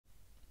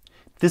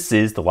This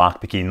is the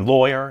Lockpicking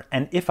Lawyer,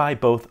 and if I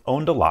both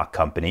owned a lock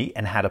company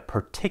and had a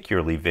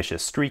particularly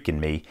vicious streak in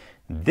me,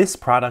 this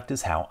product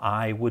is how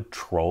I would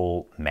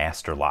troll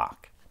Master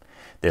Lock.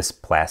 This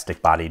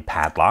plastic-bodied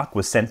padlock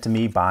was sent to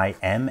me by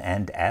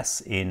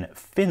M&S in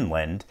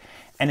Finland,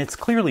 and it's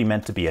clearly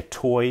meant to be a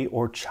toy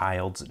or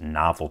child's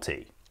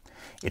novelty.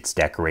 It's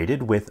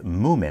decorated with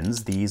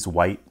moomins, these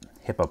white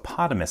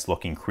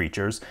hippopotamus-looking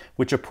creatures,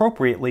 which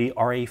appropriately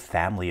are a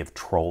family of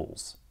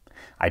trolls.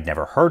 I'd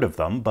never heard of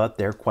them, but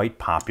they're quite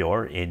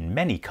popular in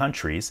many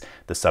countries,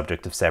 the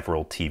subject of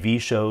several TV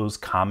shows,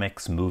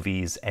 comics,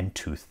 movies, and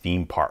 2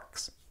 theme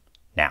parks.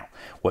 Now,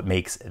 what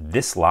makes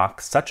this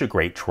lock such a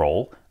great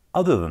troll,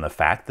 other than the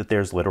fact that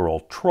there's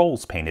literal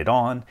trolls painted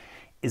on,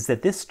 is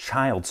that this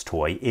child's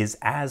toy is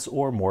as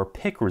or more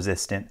pick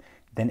resistant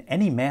than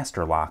any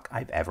master lock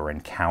I've ever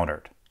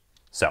encountered.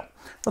 So,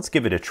 let's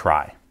give it a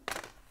try.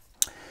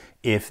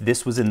 If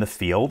this was in the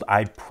field,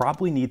 I'd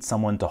probably need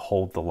someone to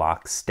hold the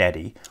lock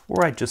steady,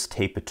 or I'd just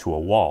tape it to a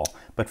wall.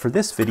 But for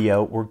this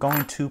video, we're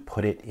going to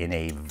put it in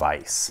a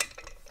vise.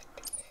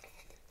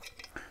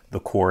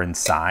 The core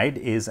inside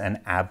is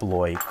an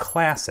Abloy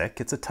Classic.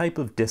 It's a type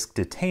of disc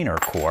detainer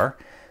core.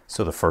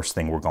 So the first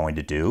thing we're going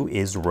to do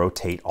is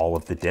rotate all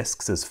of the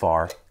discs as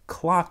far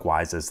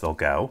clockwise as they'll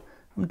go.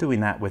 I'm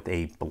doing that with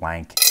a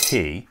blank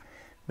key.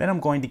 Then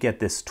I'm going to get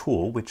this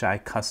tool, which I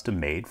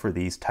custom made for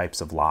these types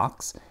of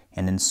locks,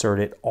 and insert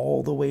it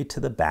all the way to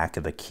the back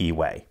of the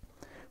keyway.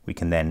 We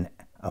can then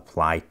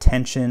apply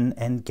tension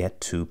and get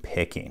to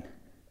picking.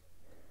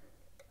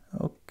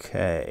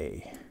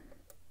 Okay.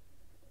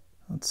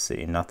 Let's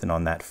see, nothing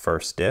on that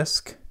first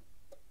disc.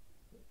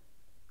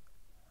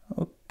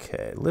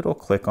 Okay, little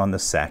click on the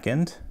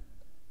second.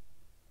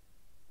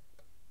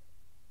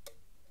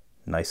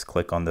 Nice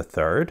click on the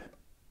third.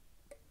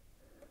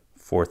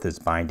 Fourth is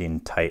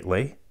binding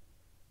tightly.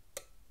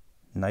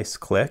 Nice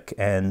click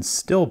and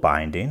still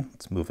binding.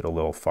 Let's move it a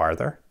little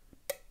farther.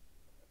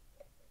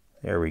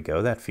 There we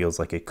go. That feels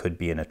like it could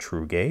be in a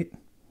true gate.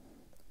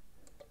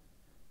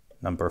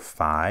 Number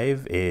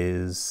 5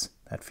 is,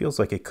 that feels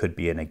like it could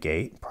be in a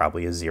gate,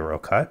 probably a 0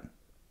 cut.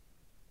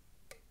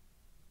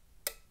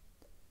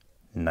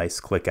 Nice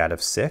click out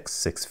of 6.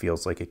 6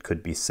 feels like it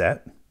could be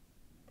set.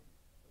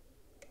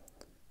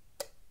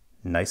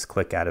 Nice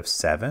click out of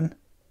 7.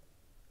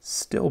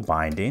 Still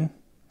binding.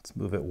 Let's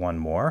move it one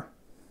more.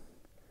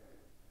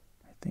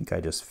 I think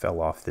I just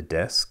fell off the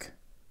disc.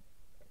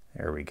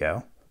 There we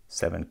go.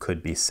 7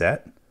 could be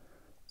set.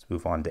 Let's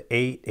move on to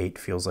 8. 8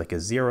 feels like a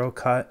 0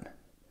 cut.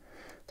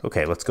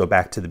 Okay, let's go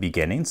back to the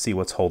beginning, see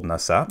what's holding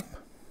us up.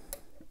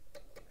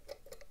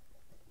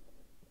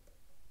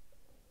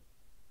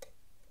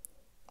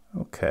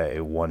 Okay,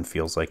 1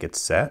 feels like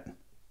it's set.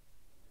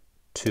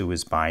 2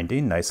 is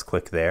binding. Nice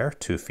click there.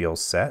 2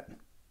 feels set.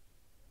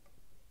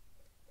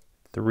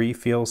 3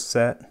 feels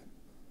set.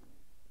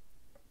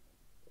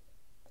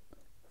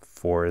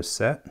 4 is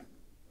set.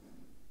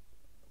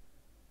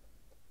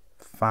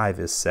 5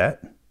 is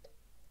set.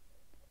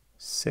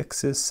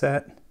 6 is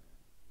set.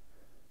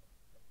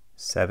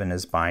 7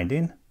 is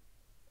binding.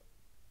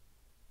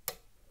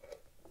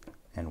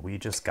 And we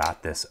just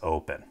got this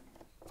open.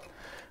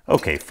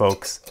 Okay,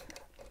 folks,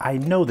 I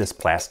know this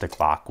plastic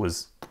lock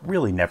was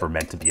really never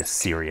meant to be a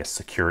serious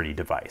security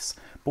device,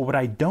 but what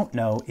I don't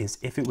know is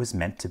if it was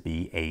meant to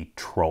be a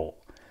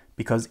troll,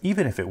 because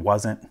even if it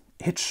wasn't,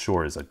 it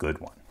sure is a good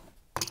one.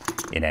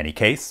 In any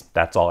case,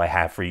 that's all I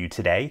have for you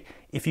today.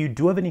 If you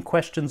do have any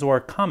questions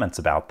or comments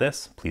about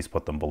this, please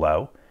put them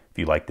below. If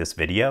you like this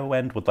video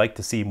and would like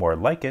to see more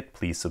like it,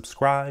 please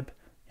subscribe.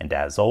 And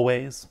as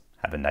always,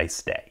 have a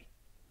nice day.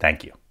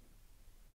 Thank you.